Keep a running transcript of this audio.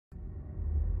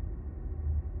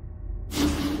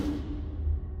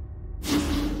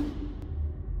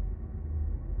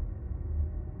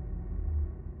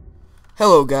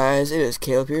Hello guys, it is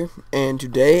Caleb here, and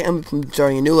today I'm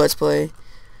starting a new Let's Play.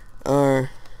 I'm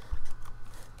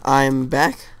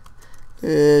back.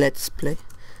 Let's Play.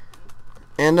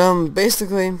 And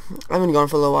basically, I've been gone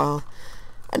for a little while.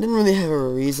 I didn't really have a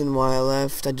reason why I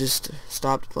left. I just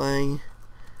stopped playing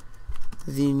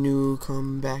the new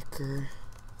comebacker.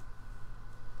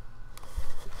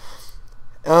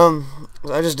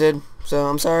 I just did, so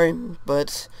I'm sorry,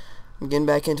 but I'm getting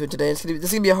back into it today. This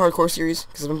is gonna be a hardcore series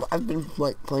because I've been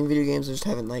like playing video games. I just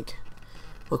haven't like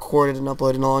recorded and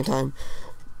uploaded in a long time,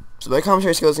 so my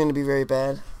commentary skill is gonna be very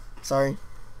bad. Sorry,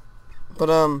 but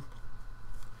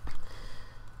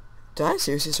did I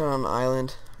seriously start on an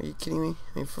island? Are you kidding me?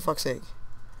 I mean, for fuck's sake.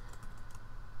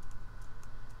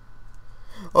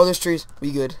 Oh, there's trees.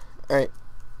 We good. All right.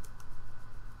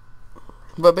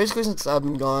 But basically, since I've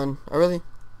been gone, I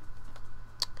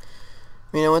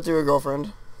went through a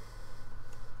girlfriend.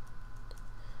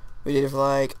 We dated for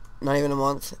like not even a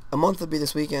month. A month would be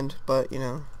this weekend, but you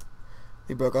know,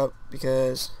 we broke up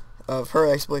because of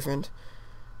her ex-boyfriend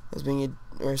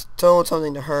was told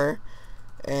something to her,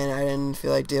 and I didn't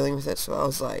feel like dealing with it, so I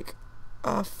was like,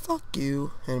 fuck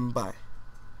you and bye.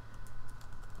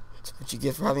 That's what you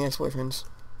get for having ex-boyfriends.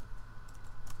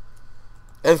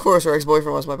 And of course, her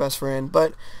ex-boyfriend was my best friend,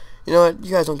 but you know what?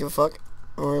 You guys don't give a fuck,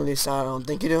 or at least I don't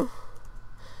think you do.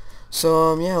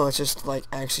 So yeah, let's just like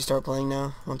actually start playing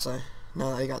now. Now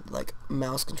that I got like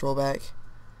mouse control back.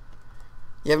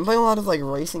 Yeah, I've been playing a lot of like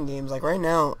racing games. Like right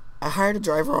now, I hired a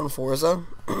driver on Forza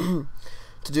to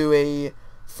do a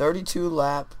 32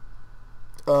 lap.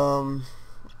 Let's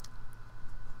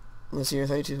see here,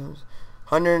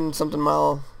 100 and something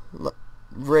mile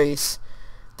race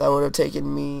that would have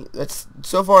taken me.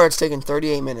 So far it's taken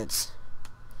 38 minutes.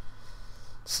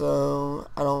 So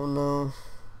I don't know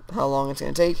how long it's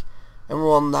gonna take. And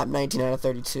we're on lap 19 out of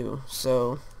 32,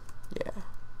 so, yeah.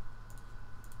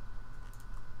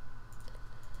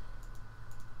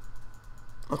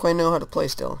 I don't quite know how to play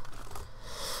still.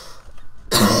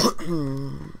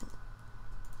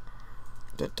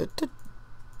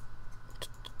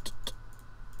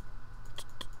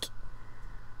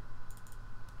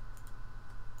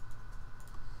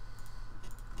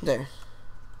 There.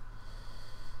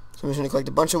 So I'm just going to collect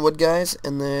a bunch of wood, guys,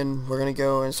 and then we're going to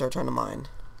go and start trying to mine.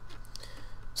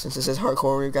 Since this is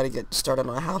hardcore, we've got to get started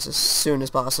on a house as soon as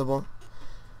possible.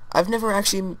 I've never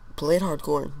actually played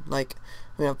hardcore. Like,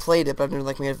 I've played it, but I've never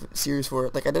like made a series for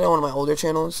it. Like, I did it on one of my older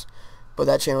channels, but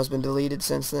that channel's been deleted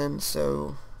since then,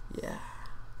 so, yeah.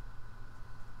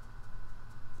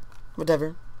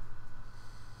 Whatever.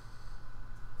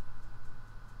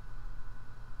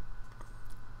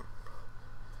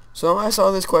 So, I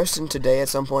saw this question today at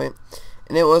some point,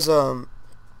 and it was, do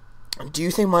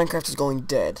you think Minecraft is going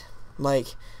dead?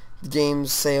 Like, game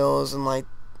sales and like,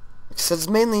 so it's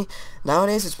mainly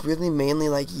nowadays it's really mainly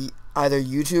like either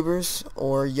YouTubers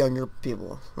or younger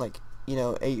people, like, you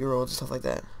know, 8-year-olds and stuff like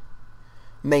that.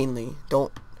 Mainly,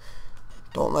 don't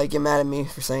like get mad at me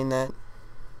for saying that.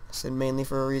 I said mainly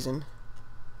for a reason,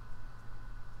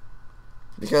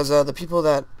 because the people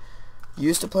that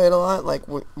used to play it a lot, like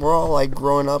we're all like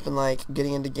growing up and like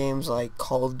getting into games like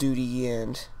Call of Duty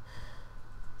and,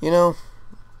 you know,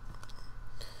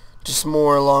 just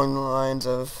more along the lines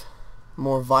of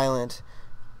more violent,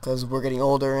 because we're getting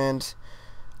older and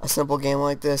a simple game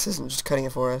like this isn't just cutting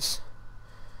it for us.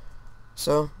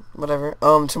 So, whatever.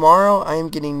 Tomorrow I am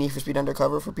getting Need for Speed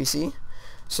Undercover for PC,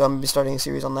 so I'm going to be starting a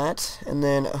series on that, and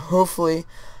then hopefully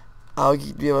I'll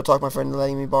be able to talk my friend into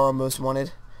letting me borrow Most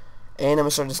Wanted, and I'm going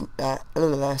to start this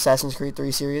Assassin's Creed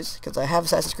 3 series, because I have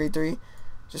Assassin's Creed 3,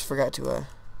 just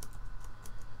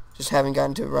haven't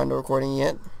gotten to around to recording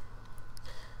yet.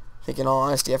 I think in all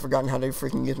honesty, I've forgotten how to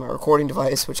freaking use my recording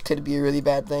device, which could be a really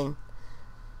bad thing.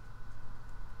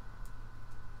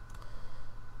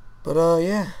 But,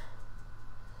 yeah.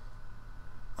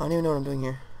 I don't even know what I'm doing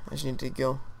here. I just need to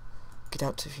get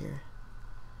out to here.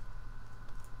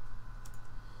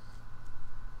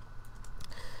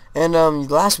 And,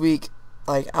 last week,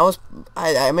 like,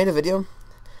 I made a video,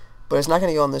 but it's not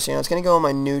going to go on this channel. It's going to go on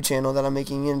my new channel that I'm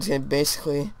making, and it's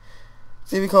going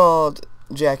to be called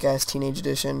Jackass Teenage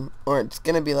Edition, or it's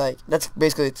gonna be like, that's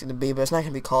basically what it's gonna be, but it's not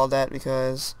gonna be called that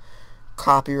because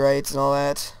copyrights and all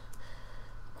that.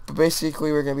 But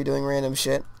basically we're gonna be doing random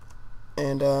shit,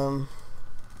 and I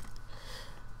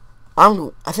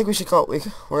think we're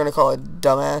gonna call it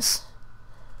Dumbass,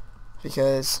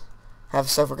 because half the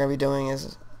stuff we're gonna be doing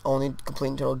is only complete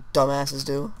and total dumbasses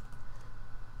do.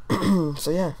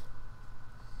 So yeah.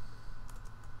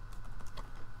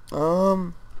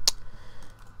 I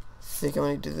think I'm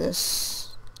going to do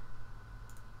this.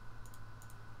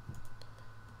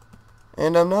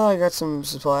 And now I got some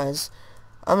supplies.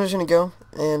 I'm just gonna go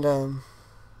and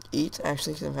eat,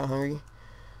 actually, because I'm kind of hungry.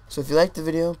 So if you liked the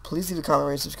video, please leave a comment,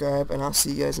 rate, subscribe, and I'll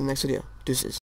see you guys in the next video. Deuces.